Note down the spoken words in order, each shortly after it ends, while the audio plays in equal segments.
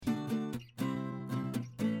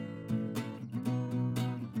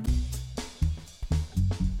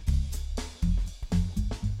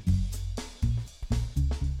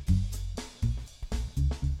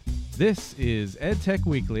This is EdTech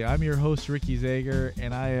Weekly. I'm your host, Ricky Zager,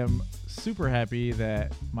 and I am super happy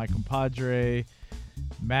that my compadre,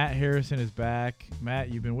 Matt Harrison, is back. Matt,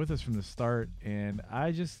 you've been with us from the start, and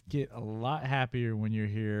I just get a lot happier when you're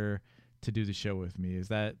here to do the show with me. Does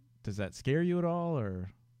that scare you at all, or?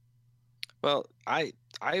 Well, I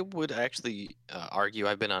would actually argue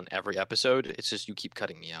I've been on every episode. It's just you keep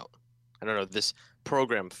cutting me out. I don't know, this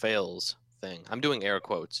program fails thing. I'm doing air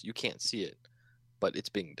quotes. You can't see it, but it's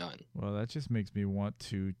being done. Well, that just makes me want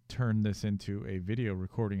to turn this into a video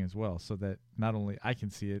recording as well, so that not only I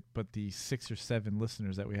can see it, but the 6 or 7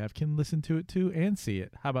 listeners that we have can listen to it too and see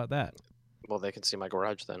it. How about that? Well, they can see my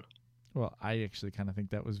garage then. Well, I actually kind of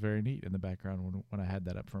think that was very neat in the background when I had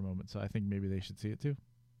that up for a moment, so I think maybe they should see it too.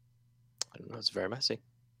 I don't know, it's very messy.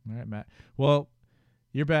 All right, Matt. Well,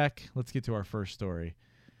 you're back. Let's get to our first story.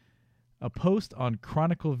 A post on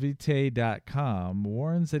chroniclevitae.com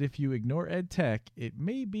warns that if you ignore EdTech, it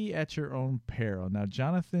may be at your own peril. Now,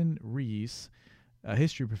 Jonathan Rees, a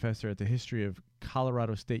history professor at the History of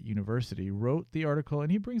Colorado State University, wrote the article,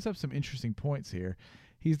 and he brings up some interesting points here.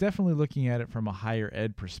 He's definitely looking at it from a higher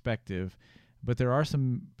ed perspective, but there are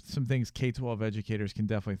some things K-12 educators can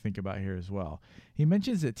definitely think about here as well. He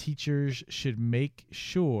mentions that teachers should make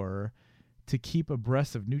sure to keep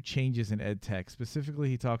abreast of new changes in EdTech. Specifically,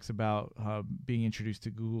 he talks about being introduced to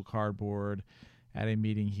Google Cardboard at a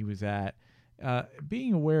meeting he was at.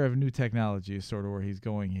 Being aware of new technology is sort of where he's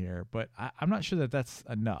going here, but I'm not sure that that's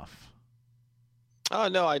enough.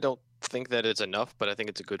 No, I don't think that it's enough, but I think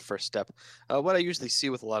it's a good first step. What I usually see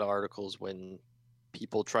with a lot of articles when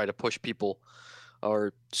people try to push people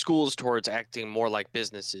or schools towards acting more like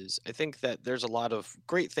businesses, I think that there's a lot of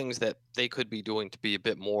great things that they could be doing to be a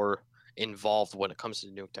bit more involved when it comes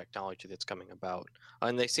to new technology that's coming about,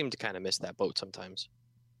 and they seem to kind of miss that boat sometimes.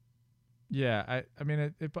 Yeah, I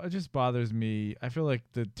mean, it just bothers me. I feel like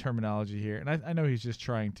the terminology here, and I know he's just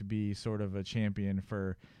trying to be sort of a champion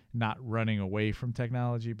for not running away from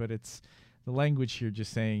technology, but it's the language here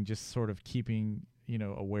just saying, just sort of keeping,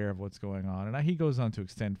 aware of what's going on. And he goes on to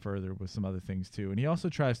extend further with some other things too. And he also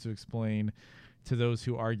tries to explain to those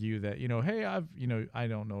who argue that, hey, I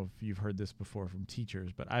don't know if you've heard this before from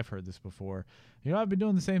teachers, but I've heard this before. I've been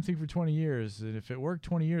doing the same thing for 20 years. And if it worked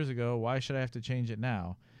 20 years ago, why should I have to change it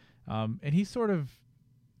now? And he's sort of,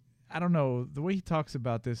 I don't know, the way he talks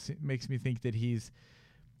about this makes me think that he's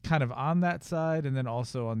kind of on that side and then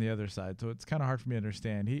also on the other side. So it's kind of hard for me to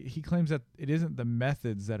understand. He claims that it isn't the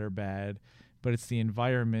methods that are bad, but it's the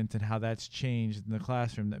environment and how that's changed in the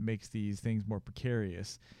classroom that makes these things more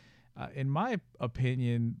precarious. In my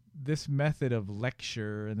opinion, this method of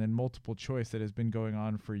lecture and then multiple choice that has been going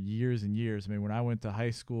on for years and years. I mean, when I went to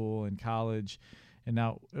high school and college, and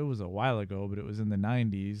now it was a while ago, but it was in the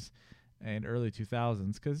 90s and early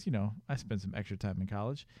 2000s because, I spent some extra time in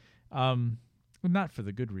college, not for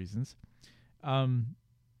the good reasons. That's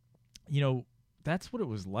what it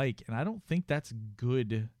was like, and I don't think that's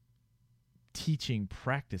good teaching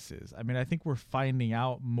practices. I mean, I think we're finding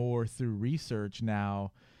out more through research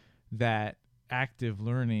now that active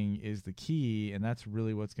learning is the key, and that's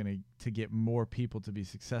really what's going to get more people to be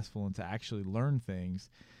successful and to actually learn things.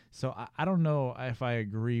 So I don't know if I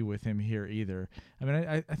agree with him here either. I mean,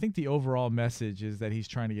 I think the overall message is that he's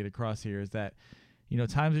trying to get across here is that,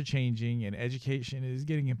 times are changing and education is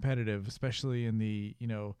getting competitive, especially in the,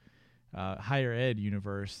 higher ed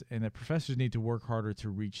universe, and that professors need to work harder to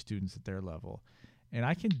reach students at their level. And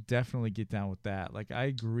I can definitely get down with that. Like, I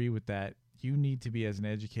agree with that. You need to be, as an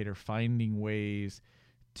educator, finding ways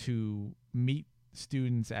to meet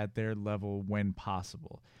students at their level when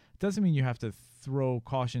possible. It doesn't mean you have to throw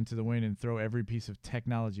caution to the wind and throw every piece of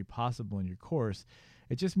technology possible in your course.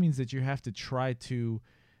 It just means that you have to try to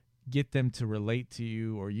get them to relate to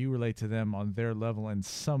you or you relate to them on their level in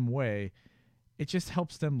some way. It just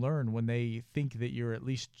helps them learn when they think that you're at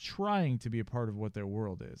least trying to be a part of what their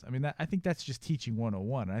world is. I mean, I think that's just teaching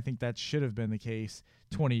 101. And I think that should have been the case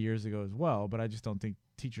 20 years ago as well, but I just don't think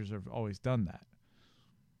teachers have always done that.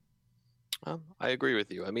 I agree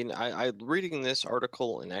with you. I mean, I reading this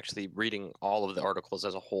article and actually reading all of the articles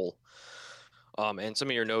as a whole, and some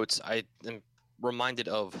of your notes, I am reminded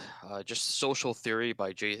of just Social Theory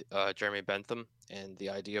by Jeremy Bentham and the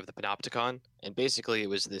idea of the panopticon. And basically, it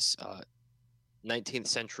was this 19th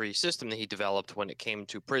century system that he developed when it came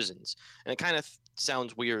to prisons. And it kind of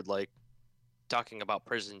sounds weird, like talking about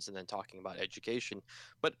prisons and then talking about education,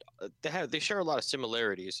 but they share a lot of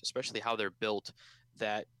similarities, especially how they're built.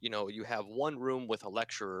 That you have one room with a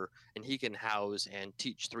lecturer and he can house and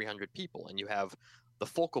teach 300 people, and you have the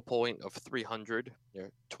focal point of 300,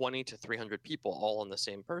 20 to 300 people all on the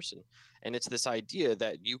same person. And it's this idea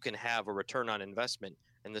that you can have a return on investment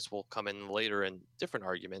and this will come in later in different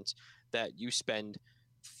arguments, that you spend,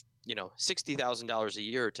 $60,000 a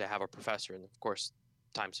year to have a professor. And of course,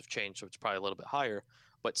 times have changed, so it's probably a little bit higher.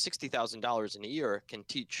 But $60,000 in a year can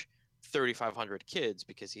teach 3,500 kids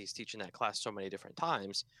because he's teaching that class so many different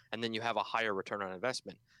times. And then you have a higher return on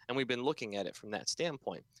investment. And we've been looking at it from that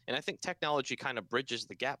standpoint. And I think technology kind of bridges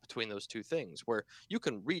the gap between those two things, where you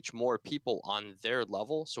can reach more people on their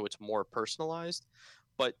level, so it's more personalized.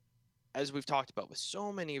 But as we've talked about with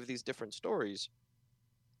so many of these different stories,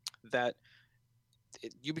 that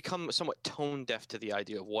you become somewhat tone deaf to the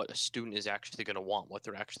idea of what a student is actually going to want, what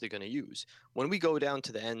they're actually going to use. When we go down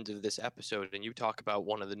to the end of this episode and you talk about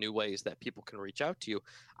one of the new ways that people can reach out to you,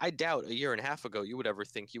 I doubt a year and a half ago you would ever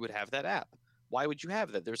think you would have that app. Why would you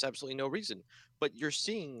have that? There's absolutely no reason. But you're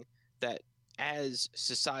seeing that as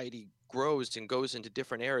society grows and goes into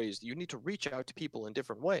different areas, you need to reach out to people in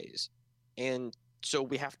different ways. And so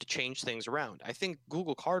we have to change things around. I think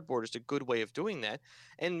Google Cardboard is a good way of doing that.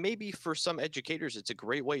 And maybe for some educators, it's a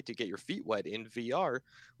great way to get your feet wet in VR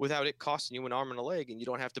without it costing you an arm and a leg, and you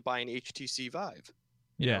don't have to buy an HTC Vive.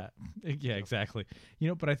 Yeah, exactly.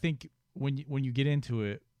 But I think when you get into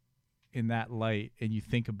it in that light and you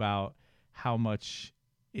think about how much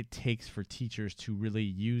it takes for teachers to really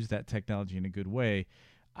use that technology in a good way,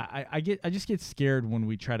 I just get scared when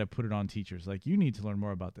we try to put it on teachers. Like, you need to learn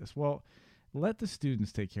more about this. Well, let the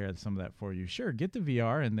students take care of some of that for you. Sure, get the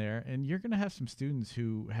VR in there, and you're going to have some students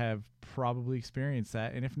who have probably experienced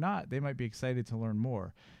that. And if not, they might be excited to learn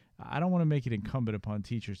more. I don't want to make it incumbent upon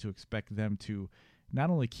teachers to expect them to not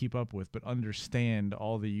only keep up with, but understand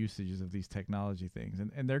all the usages of these technology things.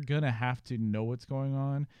 And they're going to have to know what's going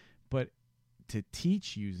on. But to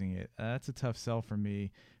teach using it, that's a tough sell for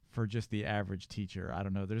me. For just the average teacher, I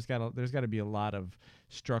don't know. There's got to be a lot of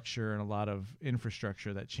structure and a lot of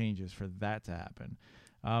infrastructure that changes for that to happen.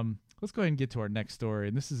 Let's go ahead and get to our next story.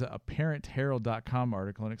 And this is a ParentHerald.com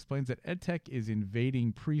article, and explains that EdTech is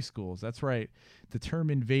invading preschools. That's right. The term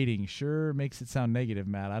invading sure makes it sound negative,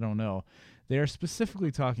 Matt. I don't know. They are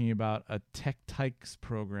specifically talking about a Tech Tykes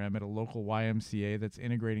program at a local YMCA that's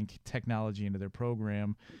integrating technology into their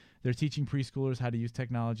program. They're teaching preschoolers how to use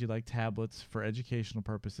technology like tablets for educational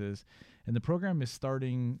purposes. And the program is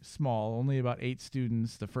starting small, only about 8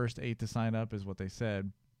 students. The first 8 to sign up is what they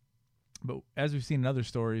said. But as we've seen in other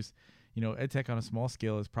stories, EdTech on a small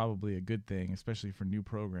scale is probably a good thing, especially for new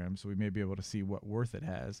programs. So we may be able to see what worth it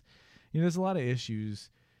has. There's a lot of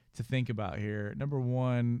issues to think about here. Number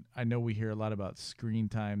one, I know we hear a lot about screen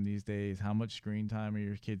time these days. How much screen time are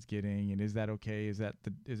your kids getting? And is that okay? Is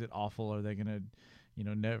it awful? Are they going to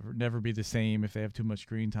never be the same if they have too much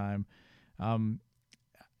screen time?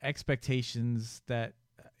 Expectations that,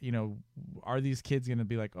 are these kids going to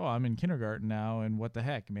be like, oh, I'm in kindergarten now, and what the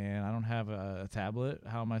heck, man, I don't have a tablet.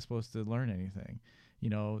 How am I supposed to learn anything?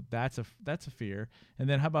 That's a fear. And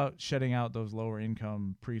then how about shutting out those lower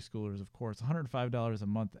income preschoolers? Of course, $105 a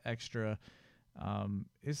month extra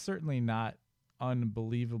is certainly not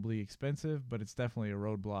unbelievably expensive, but it's definitely a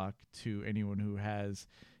roadblock to anyone who has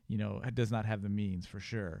does not have the means, for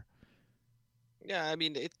sure. Yeah, I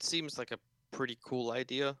mean, it seems like a pretty cool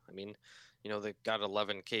idea. I mean, they got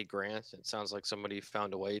 $11K grant. It sounds like somebody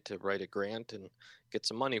found a way to write a grant and get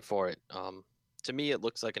some money for it. To me, it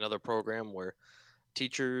looks like another program where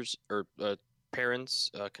teachers or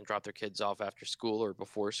parents can drop their kids off after school or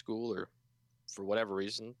before school, or for whatever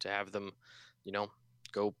reason, to have them,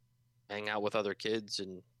 go hang out with other kids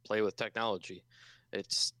and play with technology.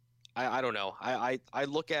 I don't know. I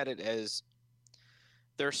look at it as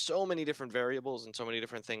there's so many different variables and so many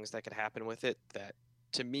different things that could happen with it, that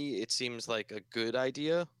to me it seems like a good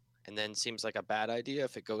idea, and then seems like a bad idea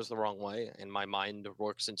if it goes the wrong way. And my mind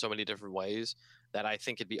works in so many different ways that I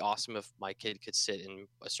think it'd be awesome if my kid could sit in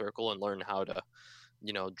a circle and learn how to,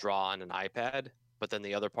 draw on an iPad. But then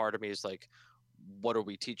the other part of me is like, what are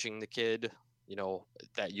we teaching the kid,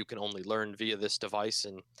 that you can only learn via this device?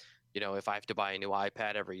 And if I have to buy a new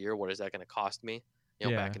iPad every year, what is that going to cost me?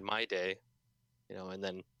 Back in my day, and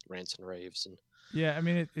then rants and raves. And yeah, I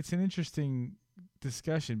mean, it's an interesting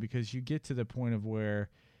discussion, because you get to the point of where,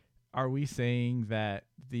 are we saying that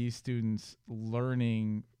these students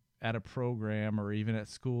learning at a program or even at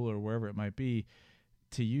school or wherever it might be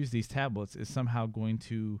to use these tablets is somehow going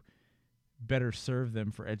to better serve them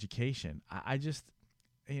for education? I just,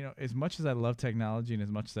 as much as I love technology and as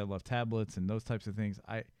much as I love tablets and those types of things,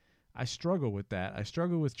 I struggle with that. I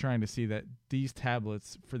struggle with trying to see that these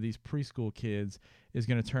tablets for these preschool kids is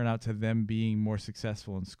going to turn out to them being more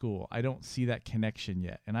successful in school. I don't see that connection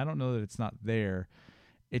yet. And I don't know that it's not there.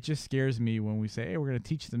 It just scares me when we say, hey, we're going to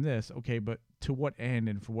teach them this. Okay, but to what end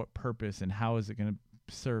and for what purpose, and how is it going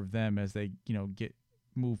to serve them as they, get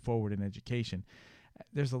move forward in education.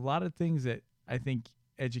 There's a lot of things that I think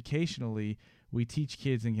educationally we teach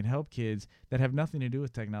kids and can help kids that have nothing to do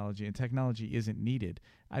with technology, and technology isn't needed.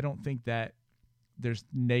 I don't think that there's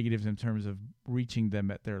negatives in terms of reaching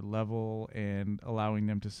them at their level and allowing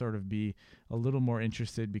them to sort of be a little more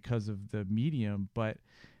interested because of the medium, but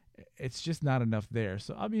it's just not enough there.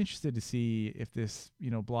 So I'll be interested to see if this,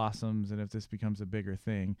 blossoms and if this becomes a bigger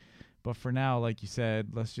thing. But for now, like you said,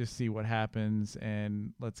 let's just see what happens,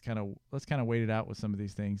 and let's kind of wait it out with some of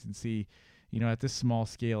these things and see, at this small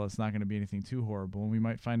scale, it's not going to be anything too horrible, and we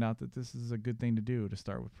might find out that this is a good thing to do to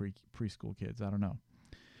start with preschool kids. I don't know.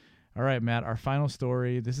 All right, Matt, our final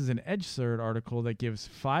story. This is an EdCert article that gives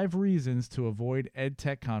 5 reasons to avoid ed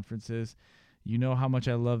tech conferences. You know how much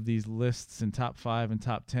I love these lists and top 5 and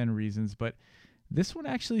top 10 reasons, but this one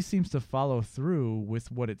actually seems to follow through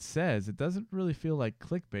with what it says. It doesn't really feel like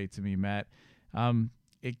clickbait to me, Matt.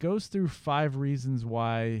 It goes through 5 reasons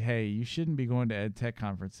why, hey, you shouldn't be going to ed tech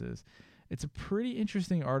conferences. It's a pretty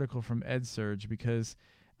interesting article from EdSurge, because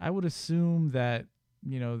I would assume that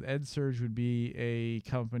EdSurge would be a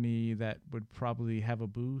company that would probably have a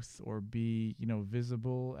booth or be,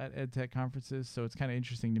 visible at EdTech conferences. So it's kind of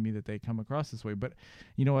interesting to me that they come across this way. But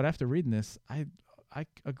you know what? After reading this, I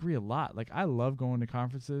agree a lot. Like, I love going to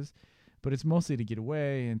conferences, but it's mostly to get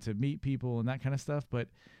away and to meet people and that kind of stuff. But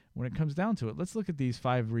when it comes down to it, let's look at these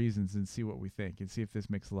 5 reasons and see what we think and see if this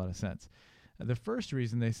makes a lot of sense. The first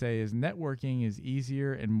reason they say is networking is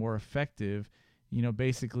easier and more effective.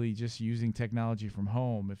 Basically just using technology from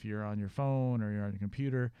home. If you're on your phone or you're on your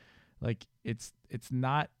computer, like it's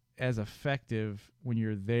not as effective when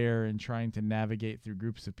you're there and trying to navigate through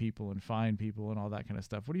groups of people and find people and all that kind of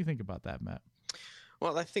stuff. What do you think about that, Matt?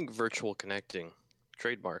 Well, I think virtual connecting,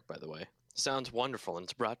 trademark, by the way, sounds wonderful, and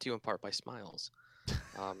it's brought to you in part by Smiles.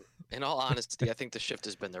 In all honesty, I think the shift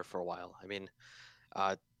has been there for a while. I mean,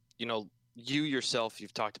 you yourself,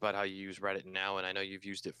 you've talked about how you use Reddit now, and I know you've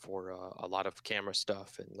used it for a lot of camera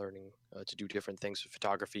stuff and learning to do different things with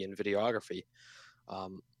photography and videography.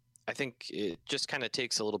 I think it just kind of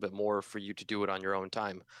takes a little bit more for you to do it on your own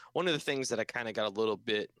time. One of the things that I kind of got a little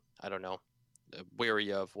bit,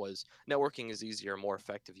 wary of was networking is easier and more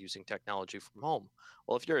effective using technology from home.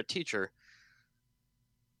 Well, if you're a teacher,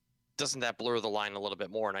 doesn't that blur the line a little bit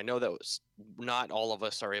more? And I know that not all of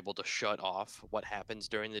us are able to shut off what happens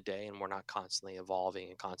during the day, and we're not constantly evolving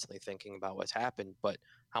and constantly thinking about what's happened, but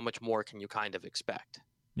how much more can you kind of expect?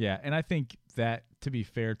 Yeah, and I think that, to be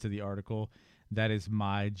fair to the article, that is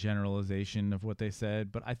my generalization of what they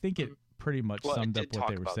said, but I think it pretty much summed up what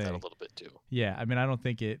they were saying. That a little bit too. Yeah, I mean, I don't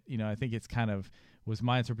think it, I think it's kind of was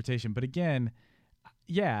my interpretation, but again,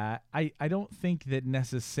 yeah, I don't think that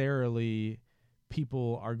necessarily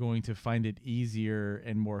people are going to find it easier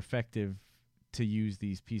and more effective to use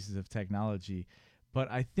these pieces of technology.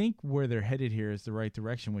 But I think where they're headed here is the right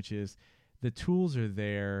direction, which is the tools are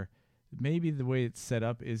there. Maybe the way it's set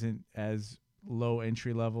up isn't as low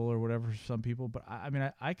entry level or whatever for some people, but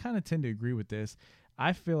I kind of tend to agree with this.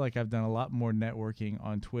 I feel like I've done a lot more networking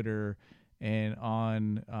on Twitter and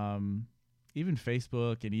on even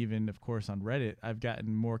Facebook, and even, of course, on Reddit. I've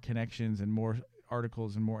gotten more connections and more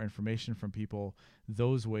articles and more information from people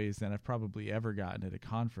those ways than I've probably ever gotten at a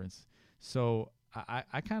conference. So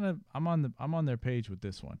I'm on their page with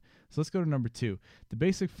this one. So let's go to number 2. The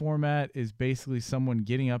basic format is basically someone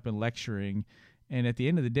getting up and lecturing, and at the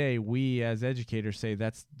end of the day, we as educators say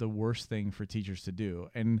that's the worst thing for teachers to do.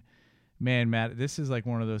 And man, Matt, this is like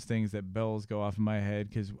one of those things that bells go off in my head,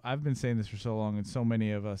 because I've been saying this for so long, and so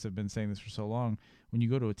many of us have been saying this for so long. When you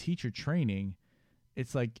go to a teacher training,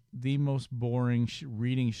 it's like the most boring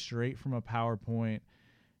reading straight from a PowerPoint.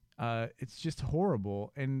 It's just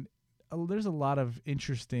horrible. And there's a lot of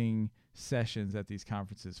interesting sessions at these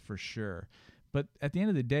conferences for sure. But at the end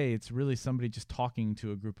of the day, it's really somebody just talking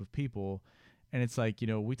to a group of people. And it's like,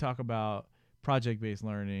 we talk about project-based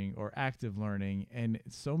learning or active learning, and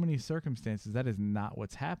in so many circumstances, that is not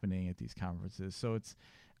what's happening at these conferences. So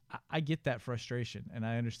I get that frustration, and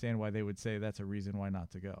I understand why they would say that's a reason why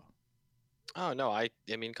not to go. Oh, no, I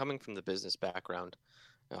mean, coming from the business background,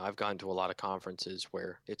 I've gone to a lot of conferences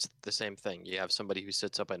where it's the same thing. You have somebody who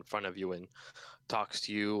sits up in front of you and talks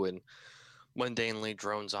to you and mundanely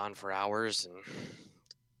drones on for hours,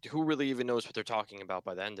 and who really even knows what they're talking about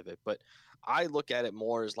by the end of it. But I look at it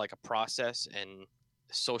more as like a process and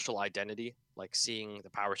social identity, like seeing the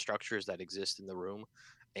power structures that exist in the room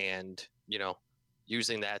and,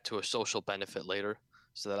 using that to a social benefit later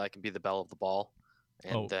so that I can be the belle of the ball.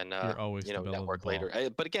 And then, network later.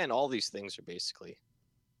 But again, all these things are basically,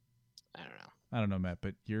 I don't know, Matt,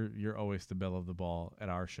 but you're always the belle of the ball at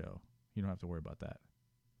our show. You don't have to worry about that.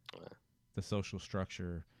 the social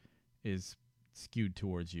structure is skewed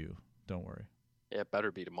towards you. Don't worry. Yeah, it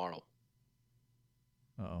better be tomorrow.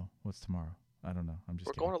 Uh-oh. What's tomorrow? I don't know. I'm just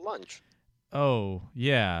We're kidding. going to lunch. Oh,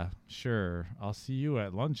 yeah, sure. I'll see you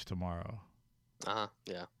at lunch tomorrow.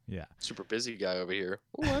 Yeah. Yeah. Super busy guy over here.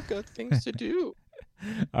 Oh, I've got things to do.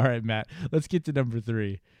 All right, Matt. Let's get to number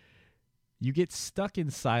 3. You get stuck in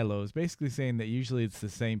silos, basically saying that usually it's the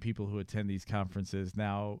same people who attend these conferences.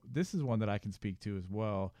 Now, this is one that I can speak to as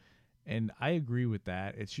well, and I agree with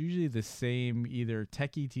that. It's usually the same either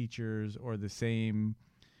techie teachers or the same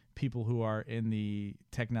people who are in the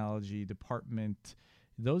technology department.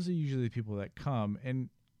 Those are usually the people that come, and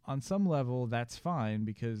on some level, that's fine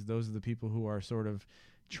because those are the people who are sort of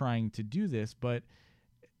trying to do this, but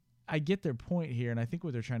I get their point here, and I think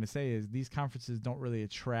what they're trying to say is these conferences don't really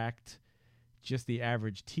attract just the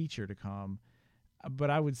average teacher to come.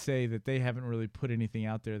 But I would say that they haven't really put anything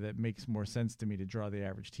out there that makes more sense to me to draw the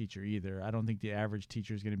average teacher either. I don't think the average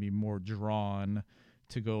teacher is going to be more drawn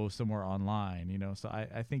to go somewhere online, you know? So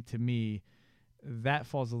I think to me that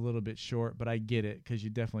falls a little bit short, but I get it because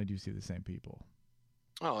you definitely do see the same people.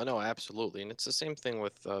 Oh, no, absolutely. And it's the same thing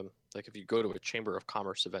with like if you go to a Chamber of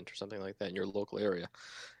Commerce event or something like that in your local area.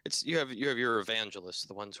 It's you have your evangelists,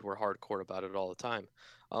 the ones who are hardcore about it all the time.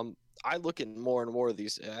 I look at more and more of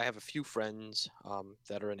these. I have a few friends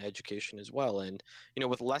that are in education as well, and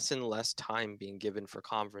with less and less time being given for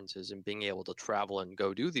conferences and being able to travel and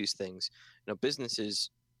go do these things,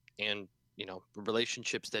 businesses and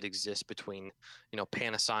relationships that exist between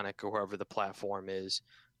Panasonic or whoever the platform is,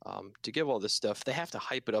 to give all this stuff, they have to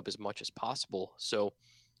hype it up as much as possible. So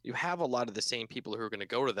you have a lot of the same people who are going to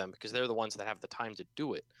go to them because they're the ones that have the time to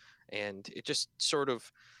do it, and it just sort of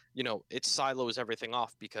it silos everything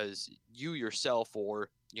off because you yourself or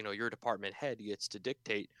your department head gets to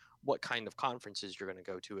dictate what kind of conferences you're going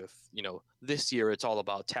to go to. If this year it's all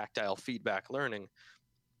about tactile feedback learning,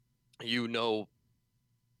 really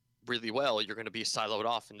well you're going to be siloed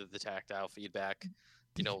off into the tactile feedback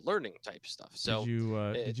learning type stuff. So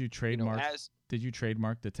did you trademark did you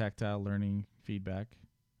trademark the tactile learning feedback?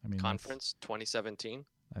 I mean, conference 2017.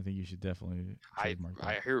 I think you should definitely trademark that.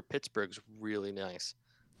 I hear Pittsburgh's really nice.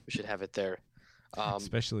 We should have it there.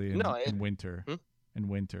 Especially in winter. In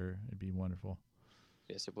winter, it'd be wonderful.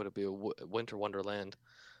 Yes, it would be a winter wonderland.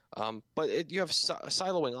 But you have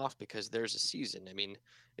siloing off because there's a season. I mean,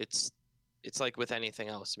 it's like with anything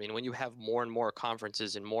else. I mean, when you have more and more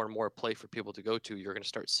conferences and more play for people to go to, you're going to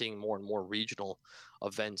start seeing more and more regional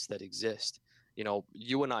events that exist.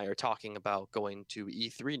 You and I are talking about going to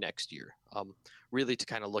E3 next year, really to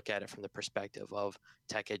kind of look at it from the perspective of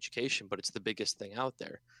tech education, but it's the biggest thing out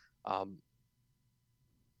there. I'm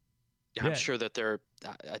sure that there are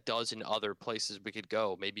a dozen other places we could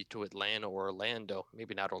go, maybe to Atlanta or Orlando.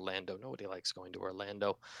 Maybe not Orlando. Nobody likes going to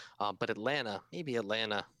Orlando. But Atlanta, maybe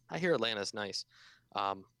Atlanta. I hear Atlanta's nice.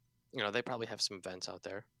 They probably have some events out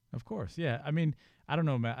there. Of course, yeah. I mean, I don't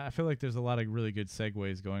know, Matt. I feel like there's a lot of really good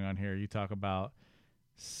segues going on here. You talk about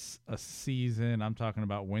a season. I'm talking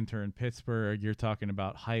about winter in Pittsburgh. You're talking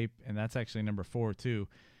about hype, and that's actually number 4 too.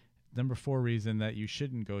 Number 4 reason that you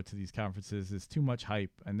shouldn't go to these conferences is too much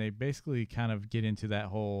hype, and they basically kind of get into that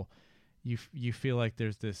whole. You feel like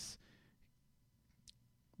there's this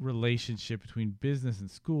relationship between business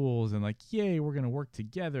and schools, and like, yay, we're going to work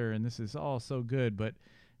together, and this is all so good, but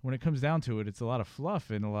when it comes down to it, it's a lot of fluff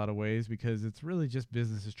in a lot of ways because it's really just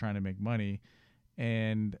businesses trying to make money,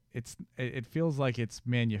 and it feels like it's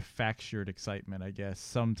manufactured excitement, I guess,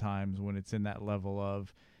 sometimes when it's in that level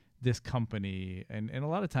of this company. And a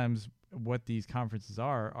lot of times what these conferences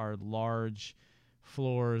are large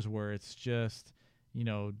floors where it's just,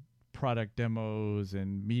 product demos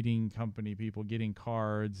and meeting company people, getting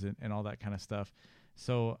cards and all that kind of stuff.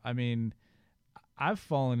 So, I mean, I've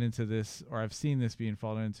fallen into this, or I've seen this being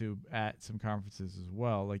fallen into at some conferences as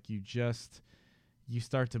well. Like you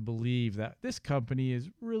start to believe that this company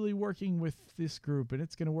is really working with this group and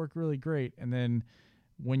it's going to work really great. And then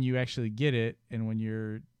when you actually get it and when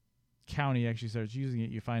your county actually starts using it,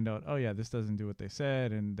 you find out, oh yeah, this doesn't do what they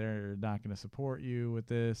said and they're not going to support you with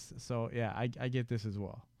this. So yeah, I get this as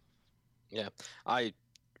well. Yeah, I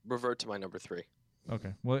revert to my number 3.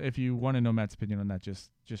 Okay. Well, if you want to know Matt's opinion on that,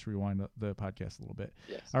 just rewind the podcast a little bit.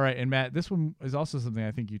 Yes. All right. And Matt, this one is also something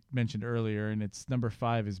I think you mentioned earlier, and it's number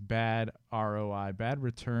 5 is bad ROI, bad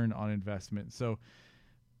return on investment. So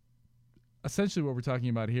essentially what we're talking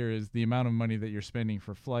about here is the amount of money that you're spending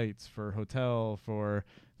for flights, for hotel, for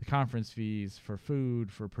the conference fees, for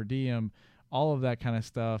food, for per diem, all of that kind of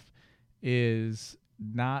stuff is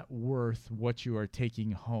not worth what you are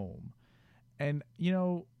taking home. And,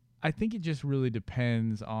 I think it just really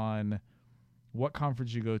depends on what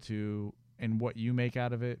conference you go to and what you make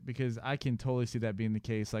out of it, because I can totally see that being the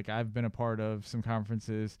case. Like, I've been a part of some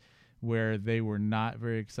conferences where they were not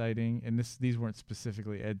very exciting, and these weren't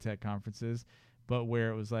specifically ed tech conferences, but where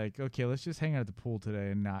it was like, okay, let's just hang out at the pool today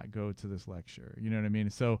and not go to this lecture. You know what I mean?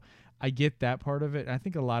 So I get that part of it. And I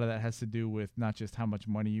think a lot of that has to do with not just how much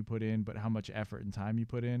money you put in, but how much effort and time you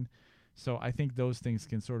put in. So I think those things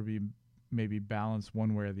can sort of be maybe balanced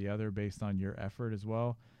one way or the other based on your effort as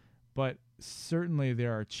well. But certainly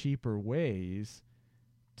there are cheaper ways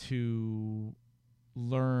to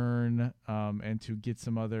learn and to get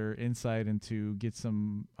some other insight and to get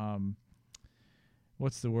some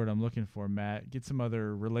what's the word I'm looking for, Matt? Get some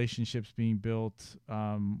other relationships being built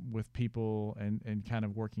with people and kind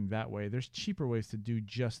of working that way. There's cheaper ways to do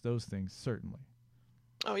just those things, certainly.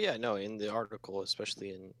 Oh yeah, no, in the article,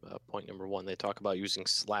 especially in point number 1, they talk about using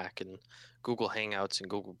Slack and Google Hangouts and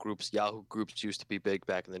Google Groups. Yahoo Groups used to be big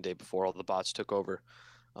back in the day before all the bots took over.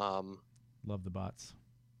 Love the bots.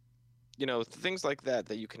 Things like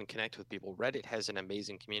that you can connect with people. Reddit has an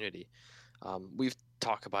amazing community. We've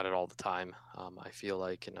talked about it all the time, I feel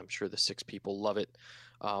like, and I'm sure the 6 people love it.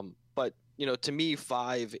 But, to me,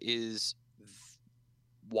 5 is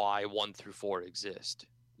why 1 through 4 exist.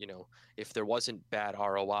 If there wasn't bad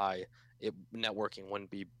ROI, networking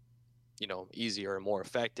wouldn't be, easier and more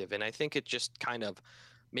effective. And I think it just kind of,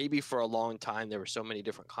 maybe for a long time, there were so many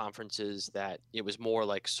different conferences that it was more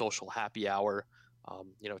like social happy hour,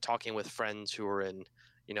 talking with friends who are in,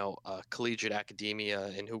 collegiate academia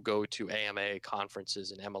and who go to AMA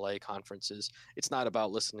conferences and MLA conferences. It's not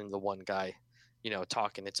about listening to one guy,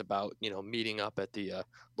 talking. It's about, meeting up at the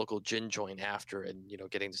local gin joint after and,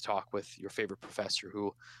 getting to talk with your favorite professor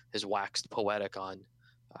who has waxed poetic on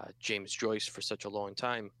James Joyce for such a long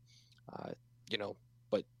time.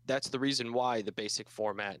 But that's the reason why the basic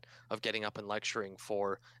format of getting up and lecturing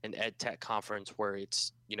for an ed tech conference where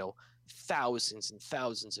it's, thousands and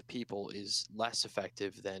thousands of people is less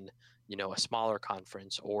effective than, a smaller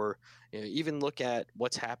conference. Or even look at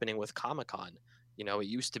what's happening with Comic-Con. It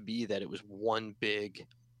used to be that it was one big,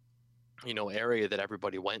 area that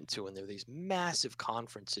everybody went to, and there were these massive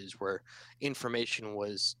conferences where information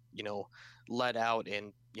was, let out,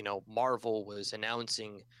 and, Marvel was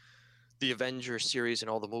announcing the Avengers series and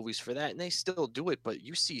all the movies for that, and they still do it, but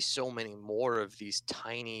you see so many more of these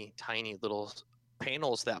tiny, tiny little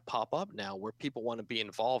panels that pop up now where people want to be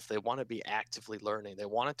involved. They want to be actively learning. They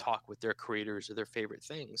want to talk with their creators or their favorite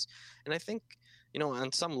things. And I think,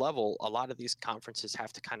 on some level, a lot of these conferences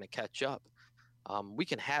have to kind of catch up. We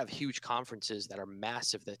can have huge conferences that are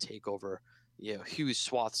massive, that take over, huge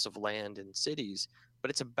swaths of land and cities, but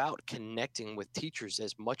it's about connecting with teachers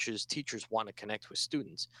as much as teachers want to connect with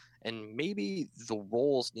students. And maybe the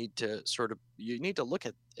roles need to you need to look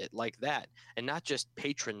at it like that, and not just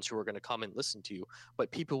patrons who are going to come and listen to you, but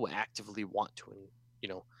people who actively want to,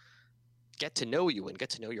 and, get to know you and get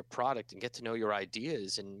to know your product and get to know your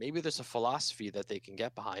ideas. And maybe there's a philosophy that they can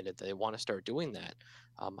get behind it. They want to start doing that.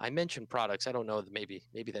 I mentioned products. I don't know that maybe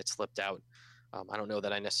that slipped out. I don't know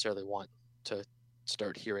that I necessarily want to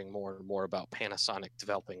start hearing more and more about Panasonic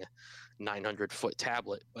developing a 900-foot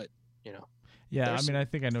tablet, but yeah, I mean, I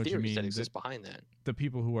think I know what you mean. That exist behind that. The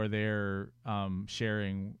people who are there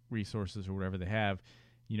sharing resources or whatever they have,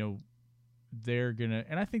 they're gonna,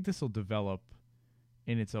 and I think this will develop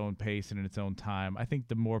in its own pace and in its own time. I think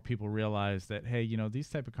the more people realize that, hey, these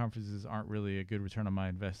type of conferences aren't really a good return on my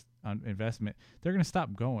investment, they're going to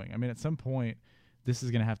stop going. I mean, at some point, this is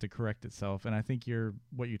going to have to correct itself. And I think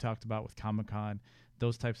what you talked about with Comic-Con,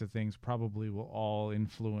 those types of things probably will all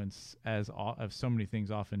influence, as so many things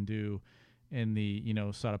often do in the,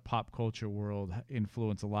 sort of pop culture world,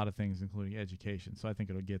 influence a lot of things, including education. So I think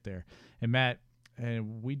it'll get there. And Matt,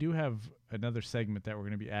 we do have another segment that we're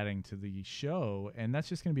going to be adding to the show, and that's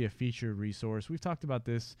just going to be a featured resource. We've talked about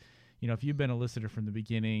this, if you've been a listener from the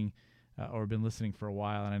beginning or been listening for a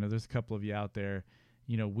while, and I know there's a couple of you out there,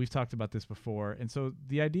 we've talked about this before. And so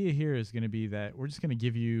the idea here is going to be that we're just going to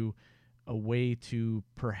give you a way to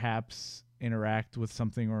perhaps interact with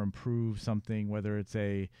something or improve something, whether it's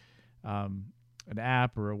an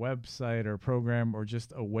app or a website or a program or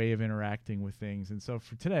just a way of interacting with things. And so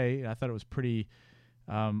for today, I thought it was pretty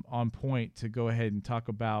on point to go ahead and talk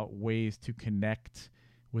about ways to connect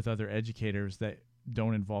with other educators that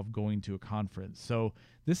don't involve going to a conference. So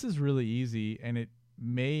this is really easy, and it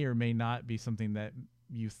may or may not be something that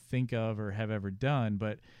you think of or have ever done,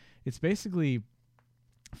 but it's basically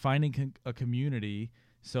finding a community,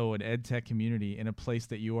 so an ed tech community in a place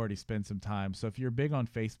that you already spend some time. So if you're big on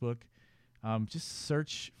Facebook, just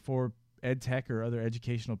search for ed tech or other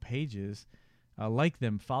educational pages, like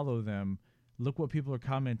them, follow them, look what people are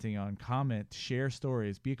commenting on, comment, share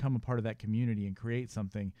stories, become a part of that community and create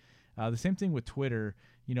something. The same thing with Twitter.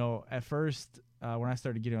 You know, at first, when I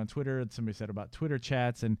started getting on Twitter, somebody said about Twitter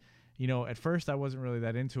chats, and you know, at first I wasn't really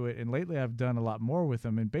that into it, and lately I've done a lot more with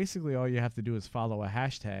them. And basically, all you have to do is follow a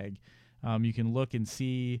hashtag. You can look and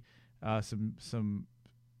see some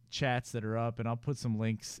chats that are up, and I'll put some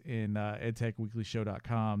links in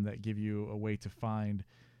edtechweeklyshow.com that give you a way to find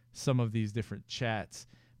some of these different chats.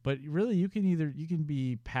 But really, you can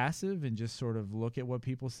be passive and just sort of look at what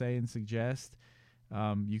people say and suggest.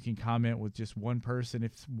 You can comment with just one person.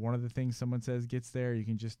 If one of the things someone says gets there, you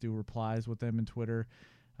can just do replies with them in Twitter.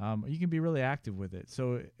 You can be really active with it.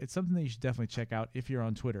 So it's something that you should definitely check out if you're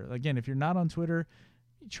on Twitter. Again, if you're not on Twitter,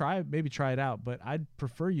 maybe try it out. But I'd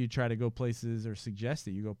prefer you try to go places, or suggest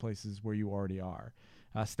that you go places where you already are.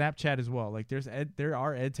 Snapchat as well. Like there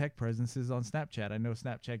are EdTech presences on Snapchat. I know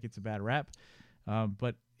Snapchat gets a bad rap,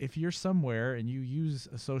 but if you're somewhere and you use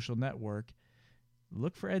a social network,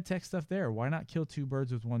 look for EdTech stuff there. Why not kill two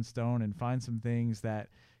birds with one stone and find some things that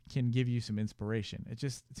can give you some inspiration? It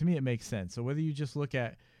just, to me, it makes sense. So whether you just look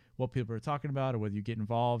at what people are talking about, or whether you get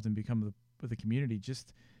involved and become the community,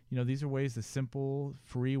 just, you know, these are ways, the simple,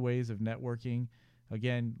 free ways of networking.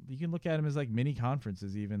 Again, you can look at them as like mini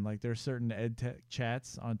conferences even. Like there are certain EdTech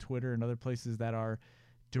chats on Twitter and other places that are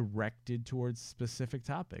directed towards specific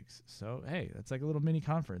topics. So, hey, that's like a little mini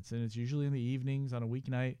conference, and it's usually in the evenings on a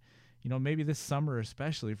weeknight. You know, maybe this summer,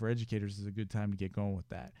 especially for educators, is a good time to get going with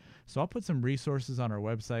that. So I'll put some resources on our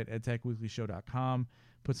website, edtechweeklyshow.com,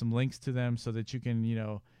 put some links to them so that you can, you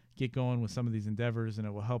know, get going with some of these endeavors, and it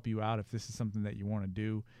will help you out if this is something that you want to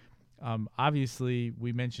do. Obviously,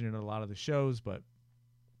 we mention it in a lot of the shows, but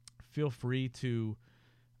feel free to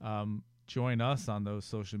join us on those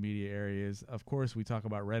social media areas. Of course, we talk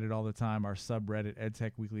about Reddit all the time, our subreddit,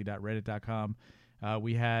 edtechweekly.reddit.com.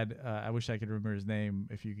 We had, I wish I could remember his name.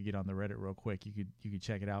 If you could get on the Reddit real quick, you could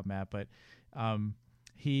check it out, Matt. But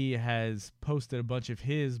he has posted a bunch of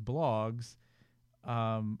his blogs,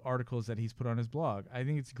 articles that he's put on his blog. I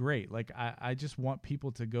think it's great. Like I just want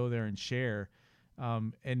people to go there and share.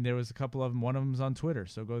 And there was a couple of them. One of them's on Twitter,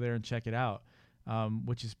 so go there and check it out,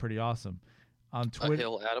 which is pretty awesome. On Twitter,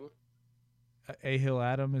 Ahill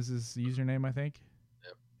Adam is his username, I think.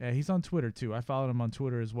 Yeah, he's on Twitter too. I followed him on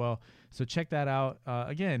Twitter as well. So check that out.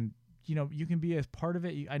 Again, you know, you can be as part of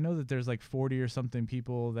it. I know that there's like 40 or something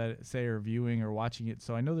people that say are viewing or watching it.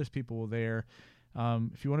 So I know there's people there.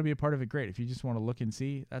 If you want to be a part of it, great. If you just want to look and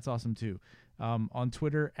see, that's awesome too. On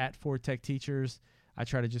Twitter, @4TechTeachers, I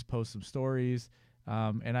try to just post some stories.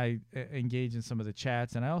 And I engage in some of the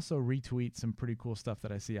chats, and I also retweet some pretty cool stuff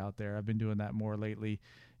that I see out there. I've been doing that more lately.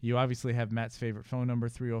 You obviously have Matt's favorite phone number,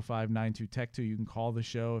 305-92-TECH2. You can call the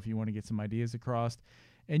show if you want to get some ideas across.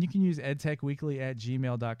 And you can use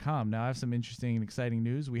edtechweekly@gmail.com. Now, I have some interesting and exciting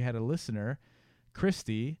news. We had a listener,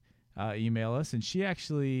 Christy, email us, and she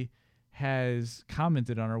actually has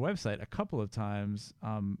commented on our website a couple of times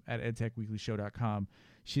at edtechweeklyshow.com.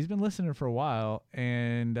 She's been listening for a while,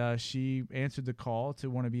 and she answered the call to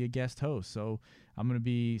want to be a guest host. So I'm going to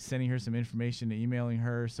be sending her some information and emailing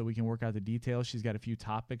her so we can work out the details. She's got a few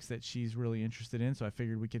topics that she's really interested in, so I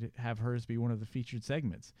figured we could have hers be one of the featured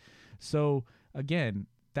segments. So, again,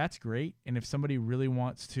 that's great. And if somebody really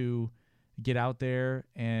wants to get out there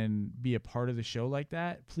and be a part of the show like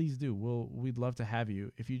that, please do. We'd love to have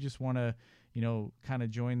you. If you just want to, you know, kind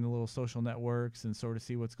of join the little social networks and sort of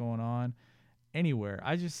see what's going on, anywhere,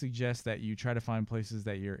 I just suggest that you try to find places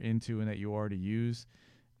that you're into and that you already use,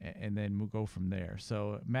 and then we'll go from there.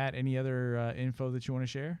 So, Matt, any other info that you want to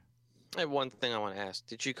share? I have one thing I want to ask.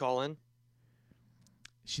 Did she call in?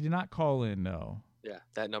 She did not call in, no. Yeah,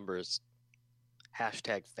 that number is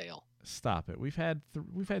 #fail. Stop it. We've had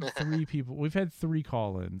 3 people. We've had 3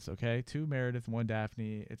 call-ins, okay? 2 Meredith, 1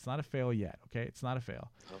 Daphne. It's not a fail yet, okay? It's not a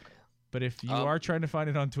fail. Okay. But if you are trying to find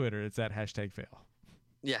it on Twitter, it's at #fail.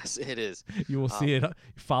 Yes, it is. You will see it.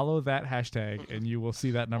 Follow that hashtag, and you will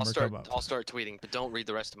see that number come up. I'll start tweeting, but don't read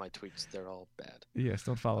the rest of my tweets. They're all bad. Yes,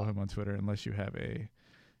 don't follow him on Twitter unless you have a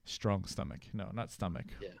strong stomach. No, not stomach.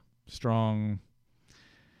 Yeah. Strong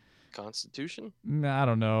Constitution? I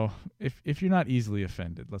don't know. If you're not easily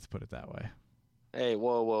offended, let's put it that way. Hey,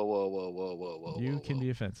 whoa. You can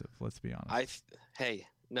be offensive. Let's be honest. Hey,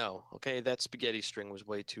 no. Okay, that spaghetti string was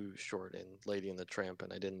way too short in Lady and the Tramp,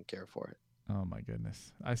 and I didn't care for it. Oh, my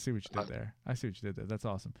goodness. I see what you did there. That's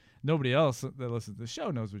awesome. Nobody else that listens to the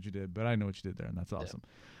show knows what you did, but I know what you did there, and that's awesome.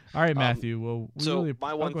 Yeah. All right, Matthew.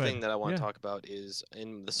 My one thing that I want to talk about is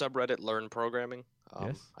in the subreddit Learn Programming.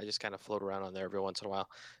 Yes. I just kind of float around on there every once in a while.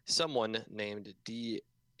 Someone named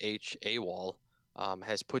DHAWall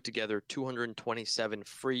has put together 227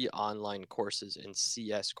 free online courses and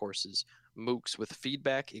CS courses, MOOCs with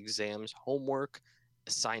feedback, exams, homework,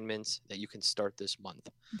 assignments that you can start this month.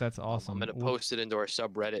 That's awesome. I'm going to post it into our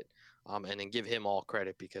subreddit and then give him all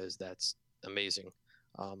credit because that's amazing.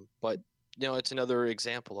 But, it's another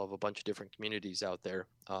example of a bunch of different communities out there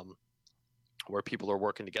where people are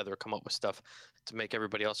working together to come up with stuff to make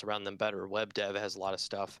everybody else around them better. Web dev has a lot of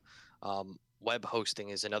stuff. Web hosting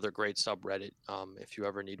is another great subreddit. If you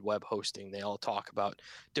ever need web hosting, they all talk about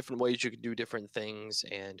different ways you can do different things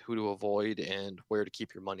and who to avoid and where to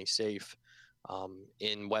keep your money safe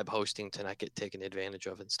in web hosting to not get taken advantage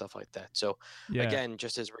of and stuff like that. So again,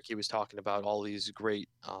 just as Ricky was talking about, all these great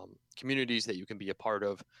communities that you can be a part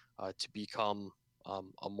of to become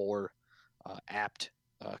a more apt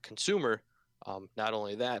consumer. Not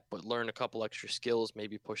only that, but learn a couple extra skills,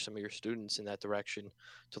 maybe push some of your students in that direction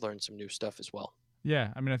to learn some new stuff as well.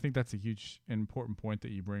 Yeah, I mean, I think that's a huge and important point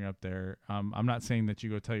that you bring up there. I'm not saying that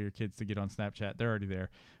you go tell your kids to get on Snapchat. They're already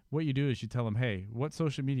there. What you do is you tell them, hey, what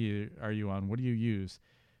social media are you on? What do you use?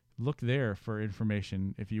 Look there for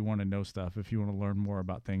information if you want to know stuff, if you want to learn more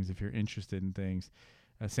about things, if you're interested in things.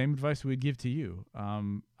 Same advice we'd give to you.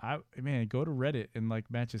 Go to Reddit and,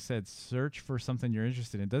 like Matt just said, search for something you're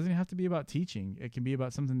interested in. It doesn't have to be about teaching. It can be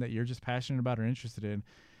about something that you're just passionate about or interested in.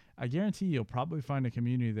 I guarantee you'll probably find a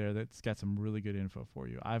community there that's got some really good info for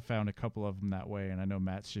you. I've found a couple of them that way, and I know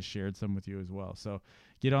Matt's just shared some with you as well. So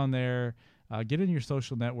get on there, get in your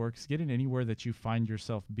social networks, get in anywhere that you find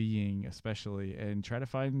yourself being, especially, and try to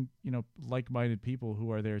find, like-minded people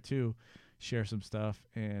who are there too. Share some stuff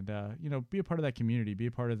and, be a part of that community, be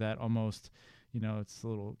a part of that almost, it's a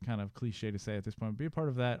little kind of cliche to say at this point, be a part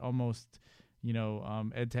of that almost,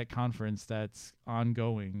 EdTech conference that's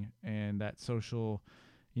ongoing and that social,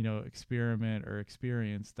 experiment or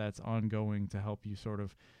experience that's ongoing to help you sort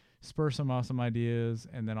of spur some awesome ideas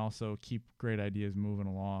and then also keep great ideas moving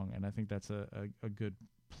along. And I think that's a good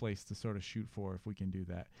place to sort of shoot for if we can do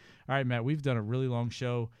that. All right, Matt, we've done a really long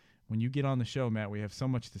show. When you get on the show, Matt, we have so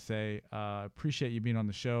much to say. Appreciate you being on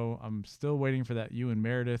the show. I'm still waiting for that you and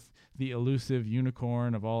Meredith, the elusive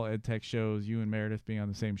unicorn of all EdTech shows, you and Meredith being on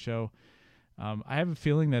the same show. I have a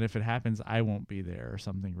feeling that if it happens, I won't be there or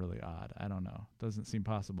something really odd. I don't know. Doesn't seem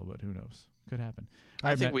possible, but who knows? Could happen.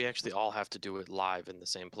 I think we actually all have to do it live in the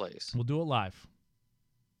same place. We'll do it live.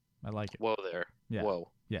 I like it. Whoa there. Yeah. Whoa.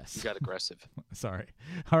 Yes. You got aggressive. Sorry.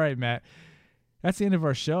 All right, Matt. That's the end of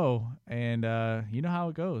our show, and you know how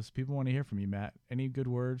it goes. People want to hear from you, Matt. Any good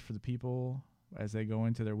words for the people as they go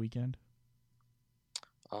into their weekend?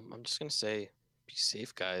 I'm just going to say, be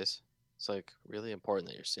safe, guys. It's like really important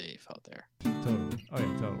that you're safe out there. Totally. Oh,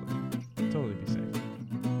 yeah, totally. Totally be safe.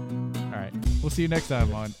 All right. We'll see you next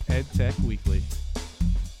time on EdTech Weekly.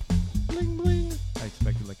 Bling, bling. I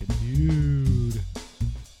expected like a dude.